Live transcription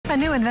A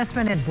new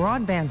investment in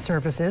broadband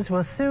services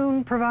will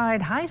soon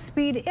provide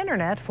high-speed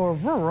internet for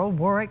rural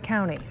Warrick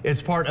County.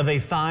 It's part of a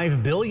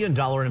 $5 billion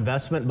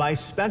investment by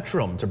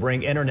Spectrum to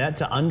bring internet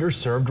to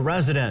underserved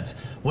residents.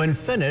 When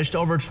finished,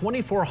 over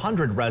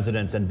 2,400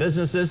 residents and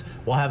businesses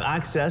will have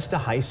access to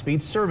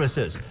high-speed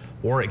services.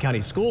 Warrick County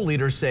school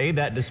leaders say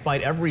that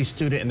despite every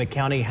student in the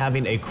county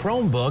having a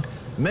Chromebook,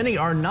 many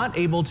are not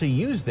able to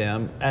use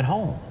them at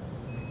home.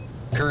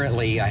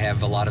 Currently, I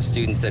have a lot of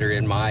students that are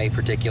in my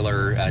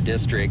particular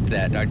district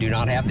that do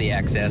not have the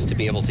access to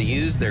be able to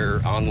use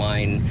their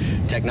online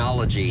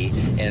technology,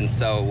 and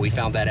so we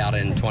found that out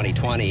in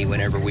 2020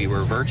 whenever we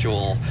were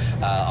virtual.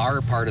 Our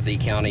part of the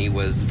county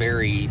was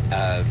very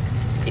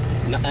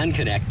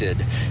unconnected,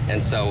 and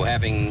so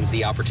having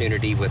the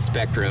opportunity with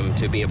Spectrum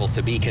to be able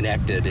to be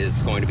connected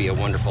is going to be a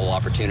wonderful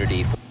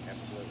opportunity.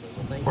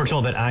 We're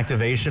told that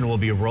activation will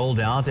be rolled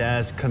out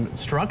as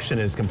construction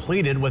is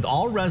completed, with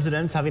all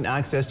residents having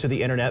access to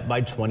the internet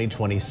by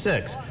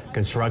 2026.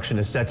 Construction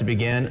is set to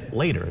begin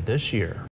later this year.